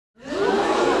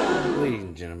Ladies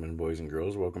and gentlemen, boys and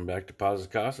girls, welcome back to Pa's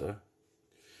Casa.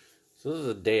 So this is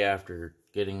the day after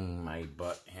getting my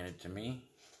butt handed to me.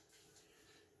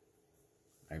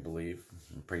 I believe.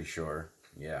 I'm pretty sure.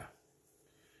 Yeah.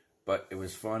 But it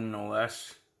was fun, no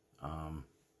less. There'll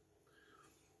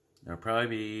probably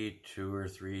be 2 or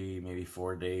 3, maybe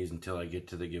 4 days until I get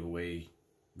to the giveaway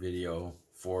video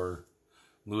for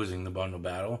losing the bundle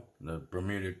battle, the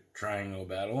Bermuda Triangle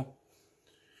battle.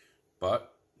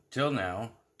 But till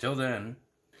then,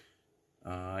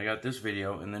 I got this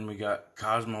video, and then we got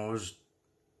Cosmo's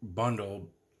bundle.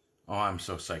 Oh, I'm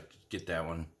so psyched to get that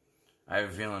one. I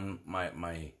have a feeling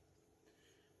my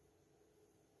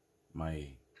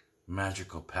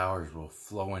magical powers will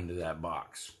flow into that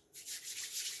box.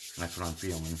 That's what I'm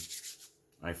feeling.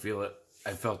 I feel it.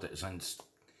 I felt it since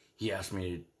he asked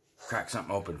me to crack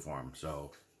something open for him.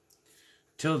 So,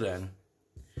 till then,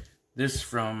 this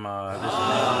from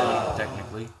this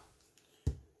technically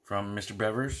from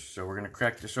Mr.Bevers. So we're gonna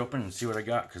crack this open and see what I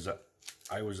got, because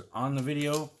I was on the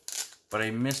video, but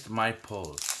I missed my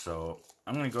pulls. So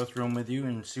I'm gonna go through them with you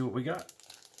and see what we got.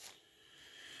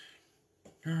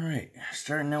 All right,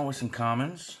 starting out with some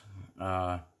commons.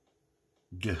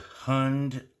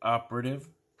 Gehund Operative.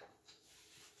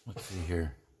 Let's see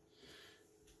here.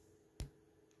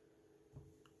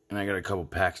 And I got a couple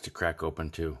packs to crack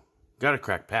open too. Gotta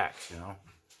crack packs, you know.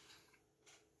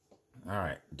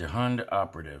 Alright, Gehund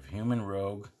Operative. Human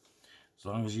Rogue. As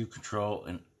long as you control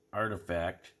an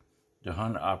artifact,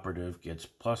 Gehund Operative gets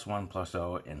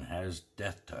 +1/+0 and has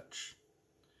Death Touch.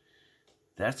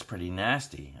 That's pretty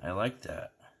nasty. I like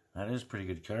that. That is a pretty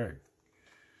good card.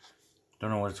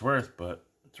 Don't know what it's worth, but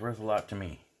it's worth a lot to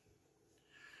me.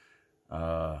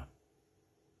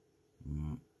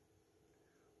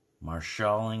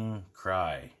 Marshalling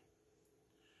Cry.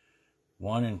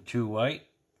 1 and 2 white.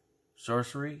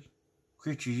 Sorcery.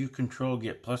 Creatures you control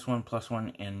get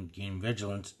 +1/+1 and gain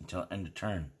vigilance until end of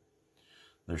turn.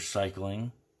 There's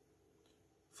cycling.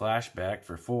 Flashback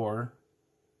for 4.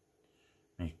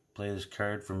 You play this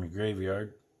card from your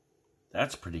graveyard.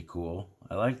 That's pretty cool.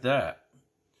 I like that.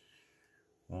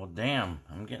 Well, damn,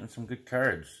 I'm getting some good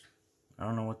cards. I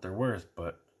don't know what they're worth,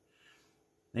 but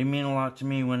they mean a lot to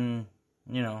me when,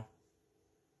 you know,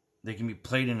 they can be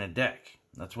played in a deck.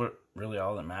 That's what really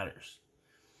all that matters.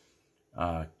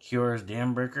 Cures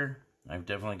Dambreaker. I've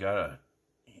definitely got a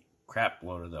crap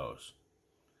load of those.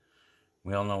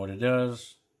 We all know what it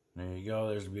does. There you go.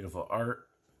 There's beautiful art.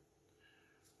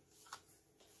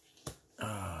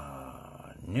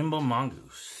 Nimble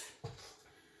Mongoose.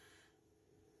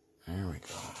 There we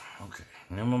go. Okay.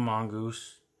 Nimble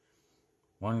Mongoose.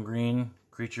 1 green.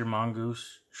 Creature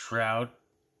Mongoose. Shroud.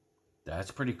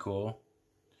 That's pretty cool.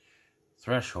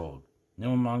 Threshold.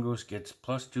 Nimble Mongoose gets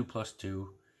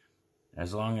 +2/+2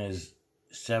 as long as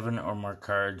 7 or more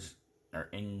cards are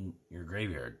in your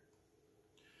graveyard.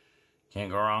 Can't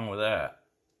go wrong with that.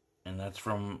 And that's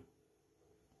from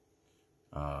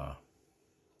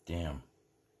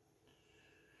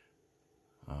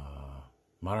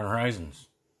Modern Horizons.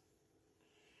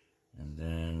 And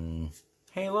then,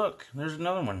 hey, look, there's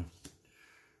another one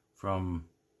from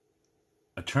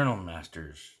Eternal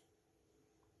Masters.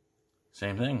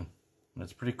 Same thing.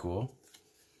 That's pretty cool.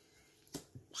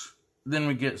 Then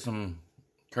we get some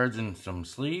cards in some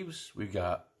sleeves. We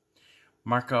got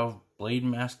Markov Blade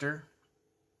Master.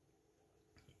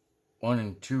 1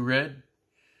 and 2 red.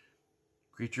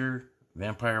 Creature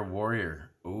Vampire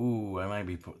Warrior. Ooh, I might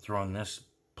be throwing this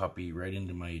puppy right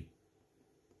into my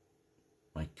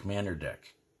commander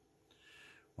deck.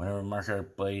 Whenever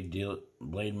Markov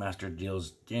Blade Master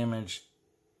deals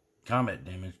combat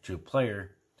damage to a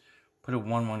player, put a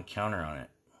 1/1 counter on it.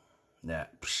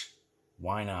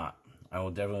 Why not? I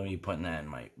will definitely be putting that in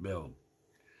my build.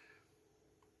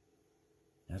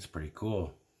 That's pretty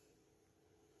cool.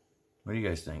 What do you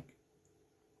guys think?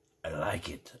 I like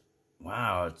it.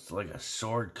 Wow, it's like a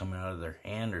sword coming out of their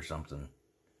hand or something.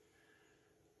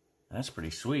 That's pretty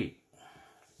sweet.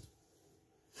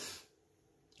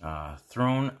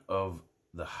 Throne of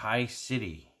the High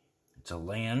City. It's a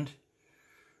land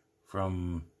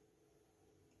from...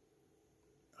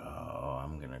 Oh,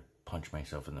 I'm going to punch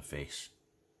myself in the face.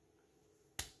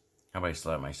 How about I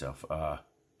slap myself?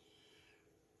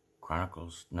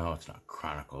 Chronicles? No, it's not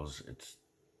Chronicles. It's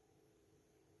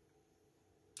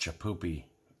Chapoopy.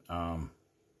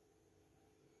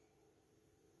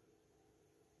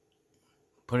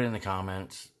 Put it in the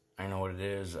comments. I know what it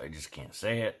is. I just can't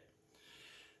say it.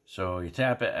 So you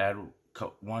tap it, add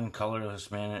 1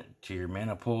 colorless mana to your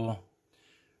mana pool.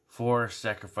 4,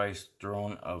 sacrifice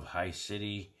Throne of High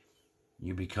City.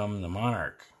 You become the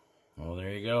monarch. Well,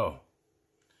 there you go.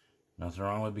 Nothing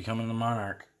wrong with becoming the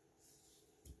monarch.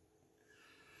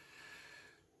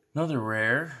 Another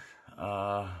rare,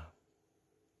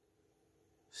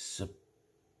 Sepulchral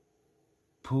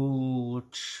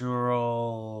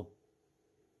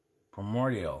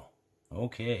Primordial.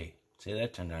 Okay, say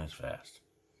that 10 times fast.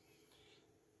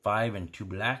 5 and 2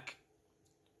 black.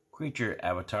 Creature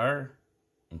avatar,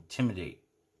 Intimidate.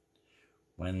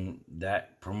 When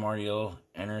that primordial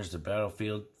enters the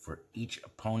battlefield, for each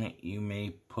opponent you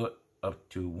may put up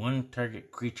to one target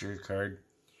creature card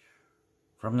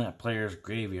from that player's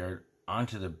graveyard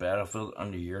onto the battlefield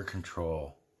under your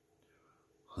control.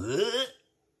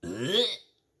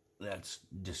 That's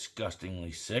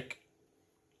disgustingly sick.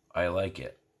 I like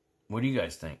it. What do you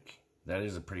guys think? That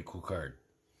is a pretty cool card.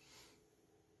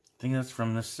 I think that's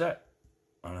from this set,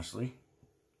 honestly.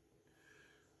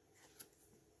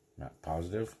 Not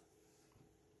positive.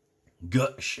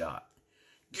 Gut Shot.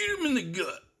 Get him in the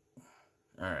gut.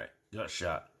 Alright, Gut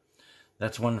Shot.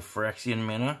 That's 1 Phyrexian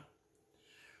mana.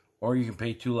 Or you can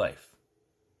pay 2 life.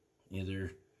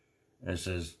 Either, it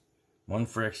says, 1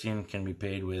 Phyrexian can be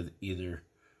paid with either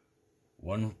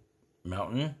 1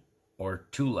 mountain or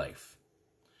 2 life.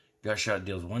 Gut Shot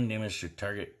deals 1 damage to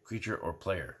target creature or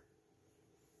player.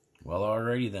 Well,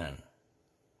 alrighty then.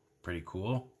 Pretty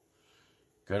cool.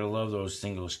 Gotta love those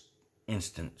single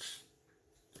instants.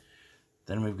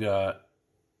 Then we've got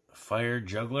Fire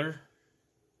Juggler.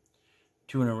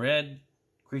 2 in a red.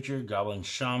 Creature, Goblin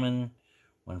Shaman.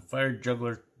 When Fire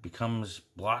Juggler becomes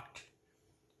blocked,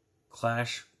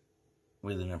 clash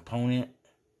with an opponent.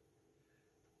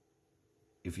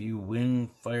 If you win,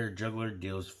 Fire Juggler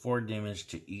deals 4 damage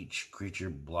to each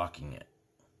creature blocking it.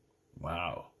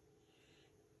 Wow.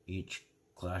 Each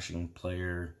clashing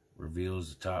player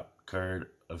reveals the top card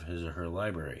of his or her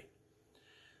library.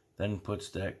 Then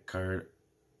puts that card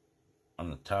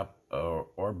on the top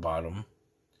or bottom.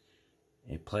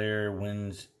 A player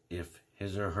wins if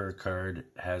his or her card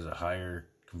has a higher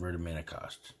converted mana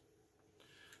cost.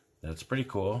 That's pretty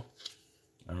cool.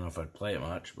 I don't know if I'd play it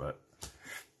much, but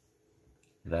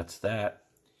that's that.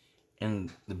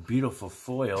 And the beautiful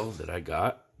foil that I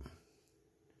got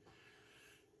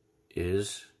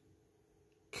is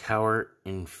Cower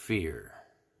in Fear.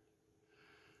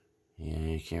 Yeah,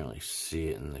 you can't really see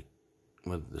it in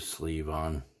with the sleeve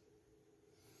on.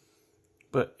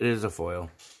 But it is a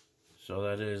foil. So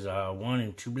that is 1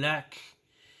 and 2 black.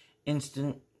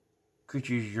 Instant.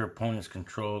 Creatures your opponents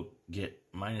control get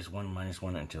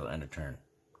 -1/-1 until end of turn.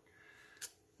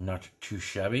 Not too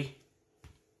shabby.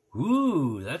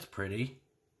 Ooh, that's pretty.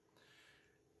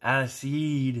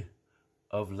 Acid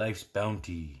of Life's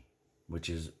Bounty, which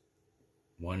is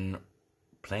 1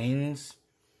 plains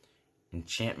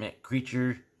enchantment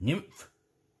creature nymph.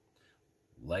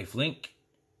 Lifelink.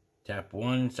 Tap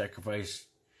 1, sacrifice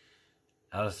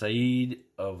Alsaid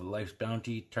of Life's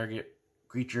Bounty. Target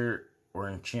creature or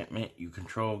enchantment you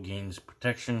control gains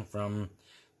protection from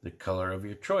the color of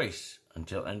your choice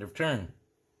until end of turn.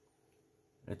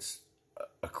 It's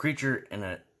a creature and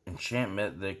an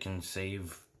enchantment that can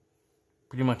save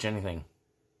pretty much anything.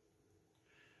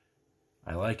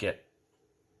 I like it.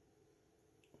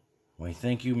 Well,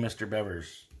 thank you,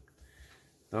 Mr.Bevers.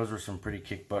 Those were some pretty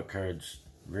kick-butt cards.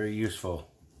 Very useful.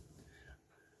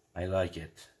 I like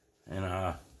it.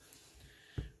 And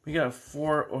we got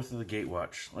 4 Oath of the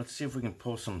Gatewatch. Let's see if we can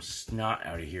pull some snot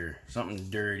out of here. Something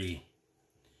dirty.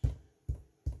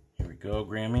 Here we go,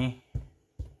 Grammy.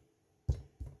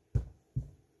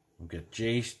 We've got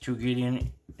Jace, 2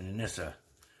 Gideon, and Anissa.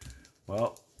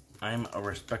 Well, I'm a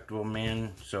respectable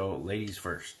man, so ladies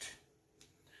first.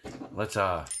 Let's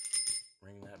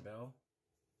ring that bell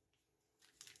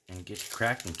and get you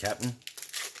cracking, Captain.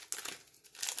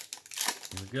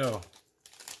 Here we go.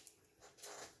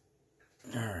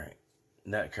 Alright.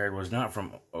 That card was not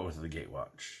from Oath of the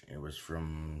Gatewatch. It was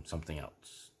from something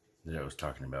else that I was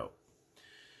talking about.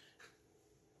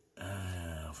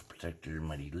 Protector,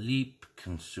 Mighty Leap,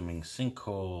 Consuming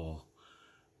Sinkhole,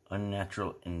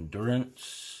 Unnatural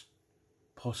Endurance,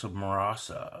 Pulse of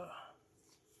Marasa,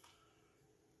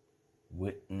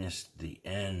 Witness the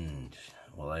End.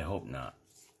 Well, I hope not.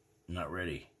 Not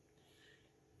ready.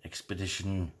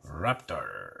 Expedition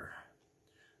Raptor,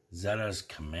 Zada's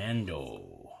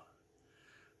Commando,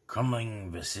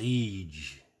 Crumbling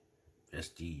Vestige,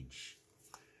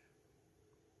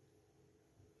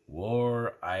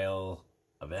 War Isle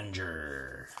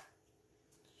Avenger.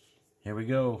 Here we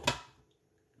go.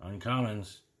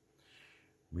 Uncommons.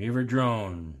 Reaver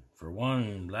Drone. For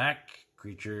 1 black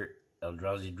creature,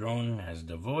 Eldrazi Drone has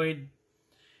Devoid.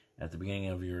 At the beginning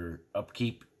of your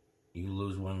upkeep, you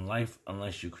lose 1 life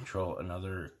unless you control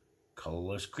another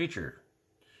colorless creature.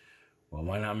 Well,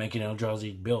 why not make an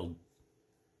Eldrazi build?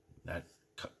 That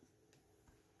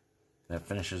that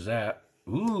finishes that.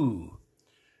 Ooh,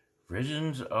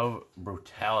 Visions of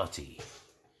Brutality.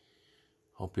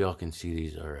 Hope y'all can see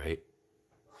these all right.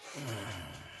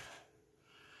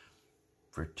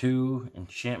 For 2,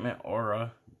 enchantment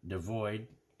aura, devoid,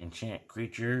 enchant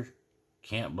creature,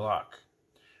 can't block.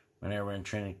 Whenever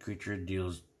enchanted creature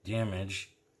deals damage,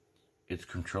 its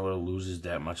controller loses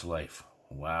that much life.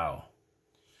 Wow.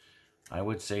 I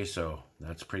would say so.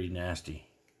 That's pretty nasty.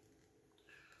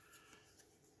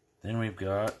 Then we've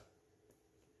got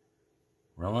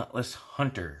Relentless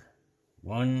Hunter.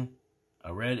 1,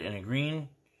 a red and a green,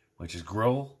 which is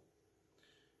Growl.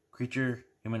 Creature,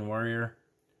 human warrior.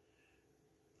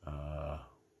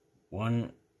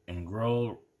 1 in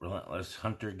Growl, Relentless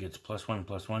Hunter gets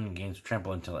 +1/+1 and gains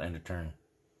trample until end of turn.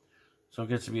 So it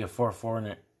gets to be a 4/4 and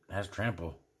it has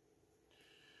trample.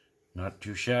 Not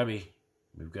too shabby.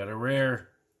 We've got a rare.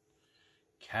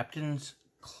 Captain's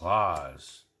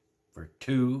Claws. For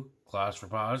 2, claws for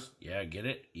paws. Yeah, get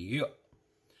it? Yep.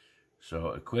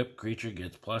 So equipped creature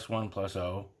gets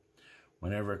 +1/+0.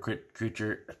 Whenever a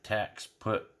creature attacks,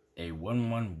 put a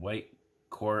 1/1 white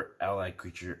core ally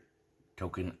creature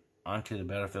token onto the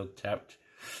battlefield tapped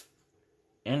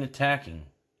and attacking.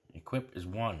 Equip is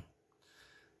 1.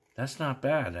 That's not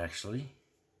bad, actually.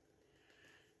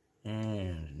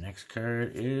 And the next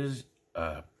card is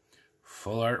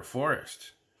Full Art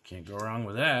Forest. Can't go wrong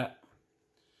with that.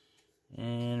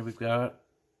 And we've got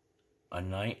a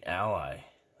Knight Ally.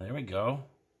 There we go.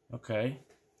 Okay.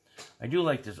 I do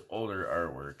like this older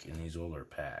artwork in these older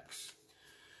packs.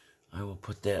 I will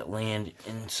put that land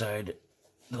inside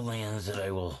the lands that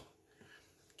I will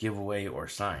give away or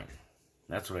sign.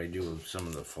 That's what I do with some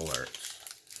of the full arts.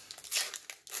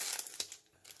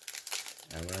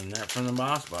 I learned that from the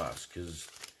Boss, because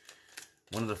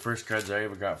one of the first cards I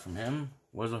ever got from him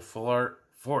was a Full Art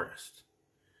Forest.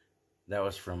 That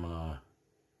was from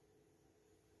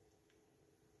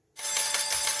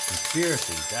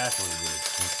Conspiracy. That's what it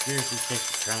is. Conspiracy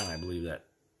Takes the Crown, I believe that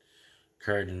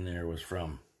card in there was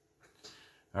from.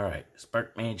 Alright,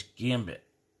 Spark Mage Gambit.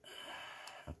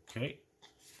 Okay.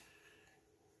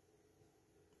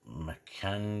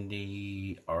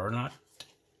 Makandi Arnott.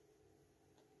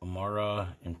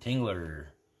 Amara Entangler.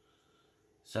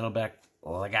 Saddleback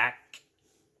Lagak.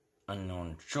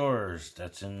 Unknown Shores.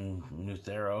 That's in New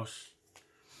Theros.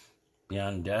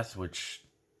 Beyond Death, which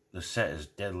the set is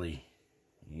deadly.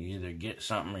 You either get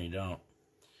something or you don't.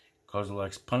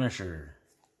 Kozilek's Punisher.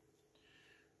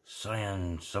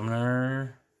 Cyan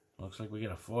Summoner. Looks like we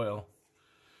get a foil.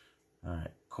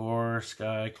 Alright, Core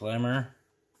Sky Climber.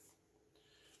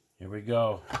 Here we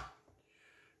go.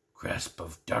 Grasp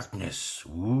of Darkness.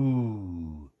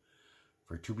 Ooh.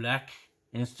 For 2 black,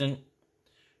 instant.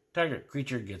 Target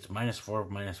creature gets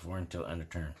 -4/-4 until end of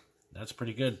turn. That's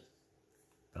pretty good.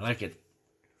 I like it.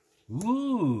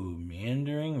 Ooh,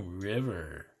 Meandering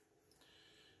River.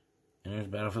 Enters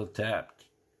battlefield tapped.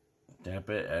 Tap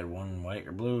it, add 1 white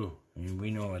or blue. I mean, we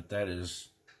know what that is.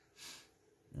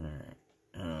 Alright,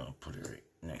 I'll put it right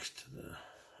next to the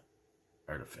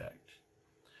artifact.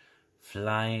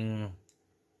 Flying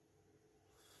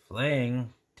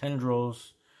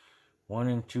Tendrils. 1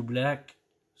 and 2 black.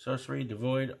 Sorcery,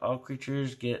 devoid. All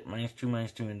creatures get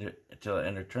 -2/-2 until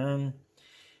end of turn.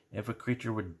 If a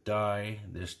creature would die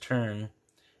this turn,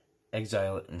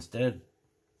 exile it instead.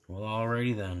 Well,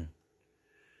 alrighty then.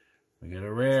 We got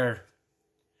a rare.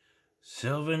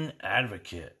 Sylvan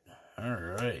Advocate.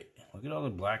 Alright. Look at all the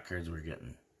black cards we're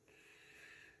getting.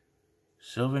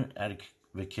 Sylvan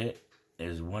Advocate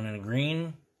is 1 in a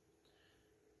green.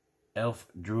 Elf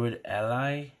Druid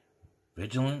Ally.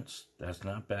 Vigilance. That's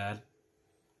not bad.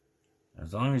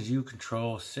 As long as you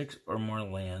control 6 or more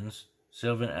lands,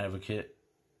 Sylvan Advocate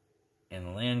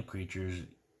and land creatures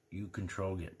you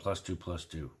control get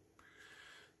 +2/+2.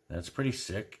 That's pretty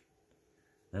sick.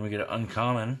 Then we get an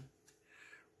uncommon.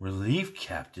 Relief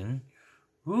Captain.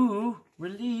 Ooh,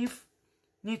 relief.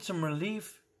 Need some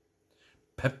relief.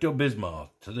 Pepto-Bismol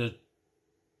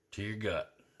to your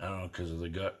gut. I don't know, because of the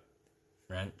gut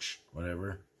wrench,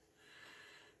 whatever.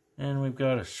 And we've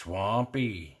got a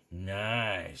Swampy.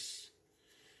 Nice.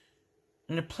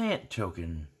 And a plant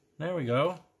token. There we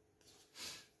go.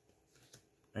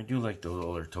 I do like those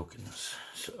older tokens.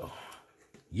 So,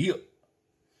 yep.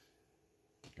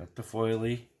 Got the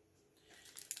foily.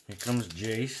 Here comes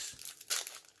Jace.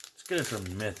 Let's get it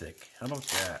from Mythic. How about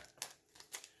that?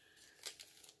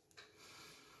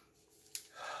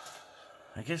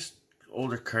 I guess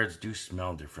older cards do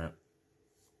smell different.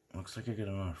 Looks like I got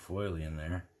another foily in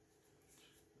there.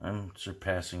 I'm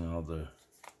surpassing all the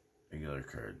regular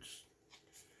cards.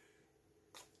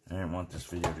 I didn't want this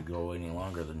video to go any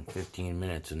longer than 15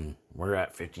 minutes, and we're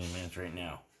at 15 minutes right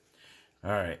now.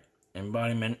 Alright,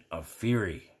 Embodiment of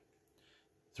Fury.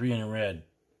 3 in a red.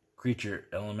 Creature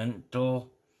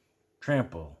elemental.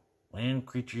 Trample. Land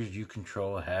creatures you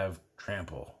control have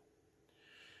trample.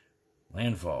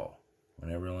 Landfall.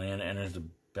 Whenever land enters the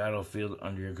battlefield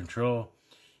under your control,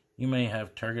 you may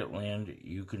have target land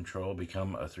you control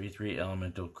become a 3/3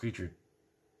 elemental creature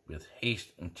with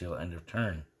haste until end of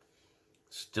turn.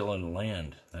 Still in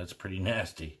land. That's pretty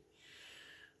nasty.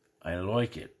 I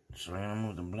like it. So I'm going to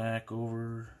move the black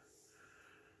over.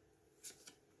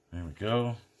 There we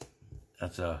go.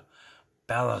 That's a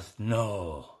Baloth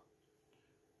Null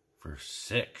for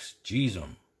 6. Jeez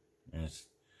 'em. And it's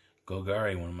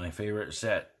Golgari, one of my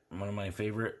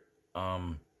favorite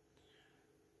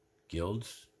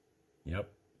guilds. Yep.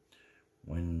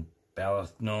 When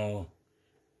Baloth Null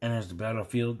enters the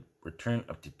battlefield, return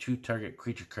up to 2 target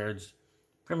creature cards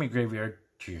from your graveyard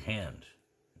to your hand.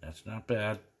 That's not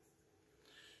bad.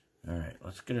 Alright,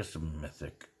 let's get us some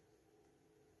mythic.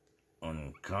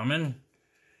 Uncommon.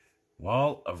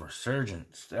 Wall of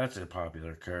Resurgence. That's a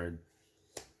popular card.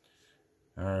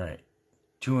 Alright.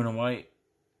 2 in a white.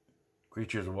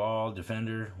 Creature's wall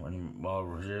defender. When Wall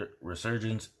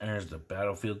Resurgence enters the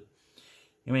battlefield,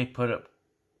 you may put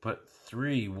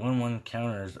 3 1/1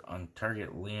 counters on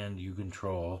target land you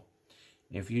control.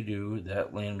 If you do,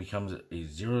 that land becomes a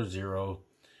 0/0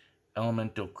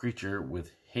 elemental creature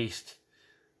with haste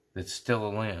that's still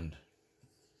a land.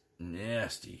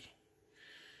 Nasty.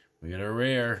 We got a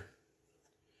rare.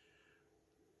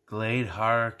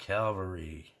 Gladehar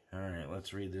Cavalry. Alright,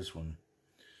 let's read this one.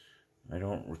 I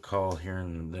don't recall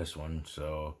hearing this one,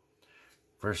 so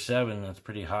for 7, that's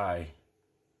pretty high.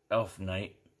 Elf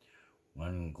Knight.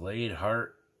 When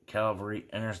Gladehar Cavalry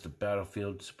enters the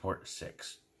battlefield, support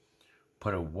 6.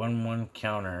 Put a 1/1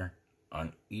 counter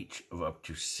on each of up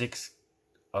to 6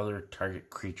 other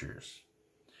target creatures.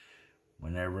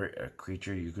 Whenever a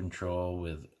creature you control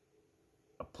with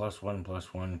a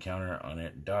 +1/+1 counter on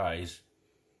it dies,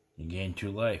 you gain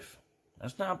 2 life.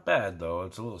 That's not bad, though.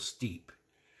 It's a little steep.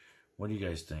 What do you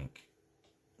guys think?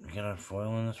 We got a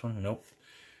foil in this one? Nope.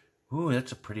 Ooh,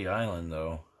 that's a pretty island,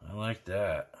 though. I like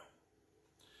that.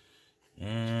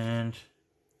 And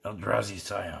Eldrazi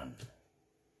Scion.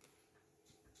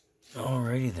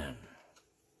 Alrighty then.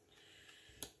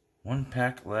 1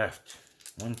 pack left.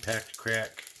 1 pack to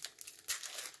crack.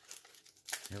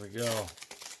 Here we go.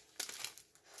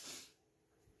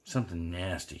 Something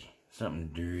nasty.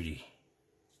 Something dirty.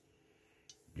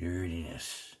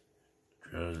 Dirtiness.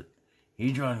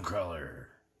 Hedron Crawler.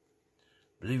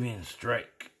 Oblivion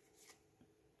Strike.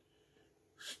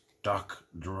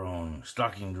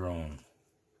 Stalking Drone.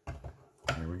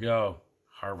 Here we go.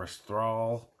 Harvest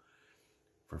Thrall.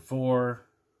 For 4.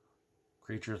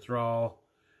 Creature Thrall.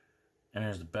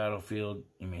 Enters the battlefield.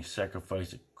 You may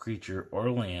sacrifice a creature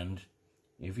or land.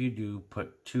 If you do,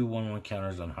 put 2 1/1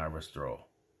 counters on Harvest Thrall.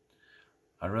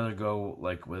 I'd rather go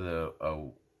like with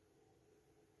a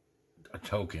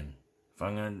token. If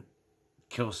I'm going to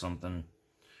kill something,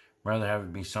 I'd rather have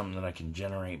it be something that I can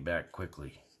generate back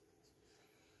quickly.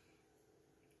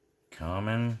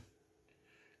 Common.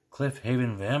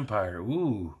 Cliffhaven Vampire.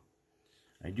 Ooh.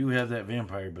 I do have that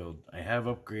vampire build. I have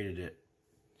upgraded it.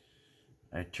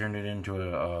 I turned it into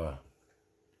a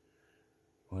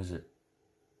what is it?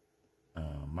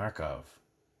 Markov.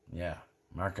 Yeah.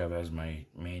 Markov as my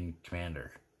main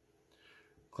commander.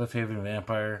 Cliffhaven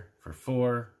Vampire for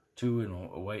 4. 2 in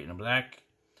a white and a black.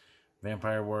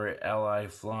 Vampire Warrior ally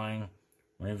flying.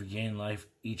 Whenever you gain life,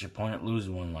 each opponent loses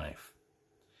 1 life.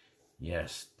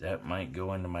 Yes, that might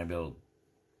go into my build.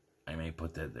 I may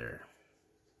put that there.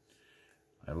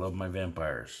 I love my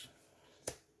vampires.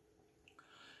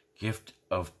 Gift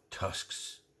of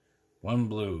Tusks. 1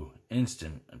 blue.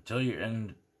 Instant. Until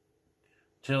end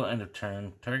of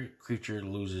turn, target creature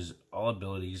loses all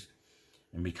abilities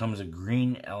and becomes a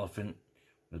green elephant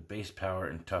with base power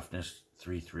and toughness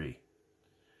 3/3.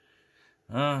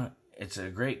 It's a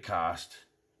great cost.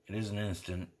 It is an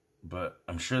instant, but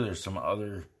I'm sure there's some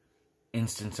other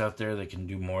instants out there that can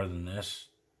do more than this.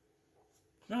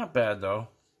 Not bad though.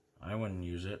 I wouldn't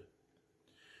use it.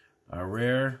 A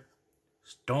rare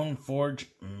Stoneforge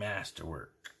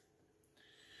Masterwork.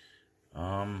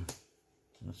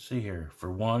 Let's see here.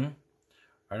 For 1,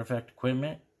 artifact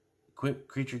equipment. Equipped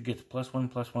creature gets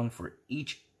 +1/+1 for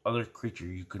each other creature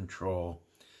you control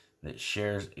that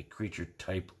shares a creature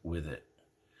type with it.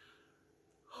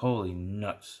 Holy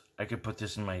nuts. I could put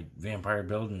this in my vampire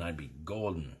build and I'd be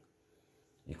golden.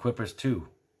 Equippers 2.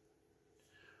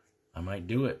 I might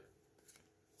do it.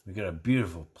 We got a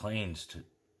beautiful plains to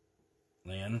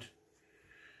land.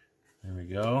 There we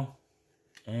go.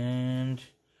 And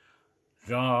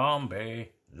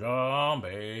zombie.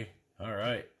 All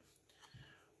right.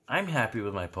 I'm happy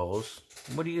with my pulls.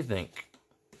 What do you think?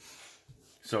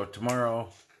 So tomorrow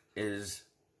is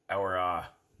our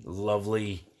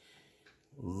lovely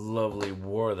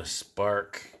War of the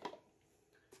Spark.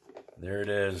 There it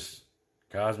is.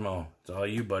 Cosmo, it's all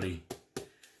you, buddy.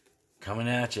 Coming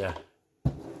at ya.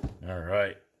 All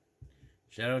right.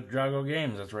 Shout out Drago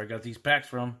Games. That's where I got these packs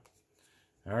from.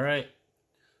 All right.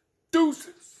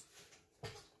 Deuces.